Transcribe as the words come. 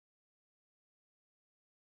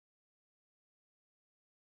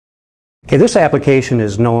Okay, this application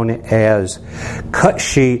is known as cut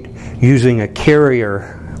sheet using a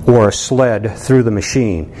carrier or a sled through the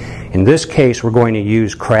machine. In this case, we're going to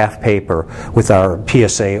use craft paper with our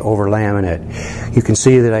PSA over laminate. You can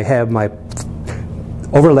see that I have my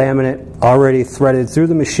over laminate already threaded through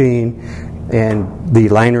the machine, and the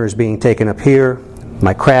liner is being taken up here.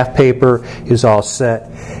 My craft paper is all set.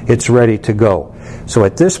 It's ready to go. So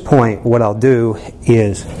at this point, what I'll do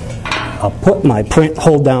is I'll put my print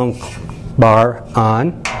hold down bar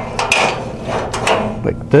on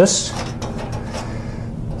like this,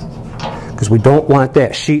 because we don't want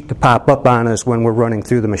that sheet to pop up on us when we're running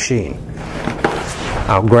through the machine.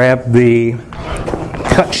 I'll grab the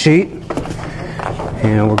cut sheet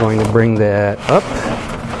and we're going to bring that up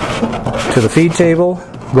to the feed table,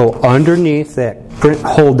 go underneath that print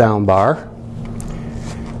hold down bar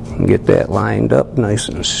and get that lined up nice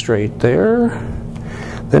and straight there.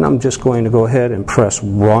 Then I'm just going to go ahead and press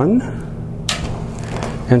run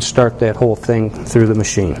and start that whole thing through the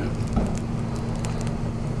machine.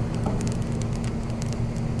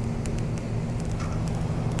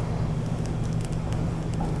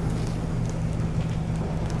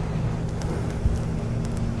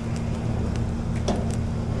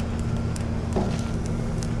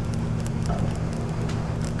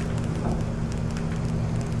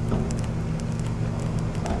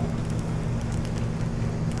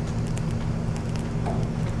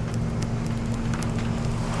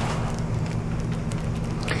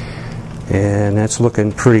 And that's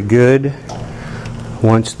looking pretty good.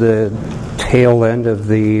 Once the tail end of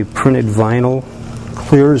the printed vinyl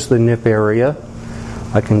clears the nip area,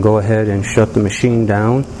 I can go ahead and shut the machine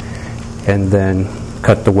down and then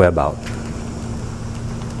cut the web out.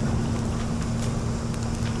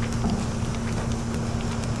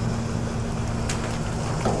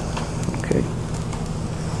 Okay.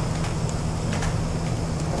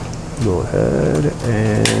 Go ahead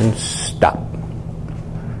and stop.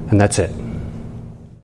 And that's it.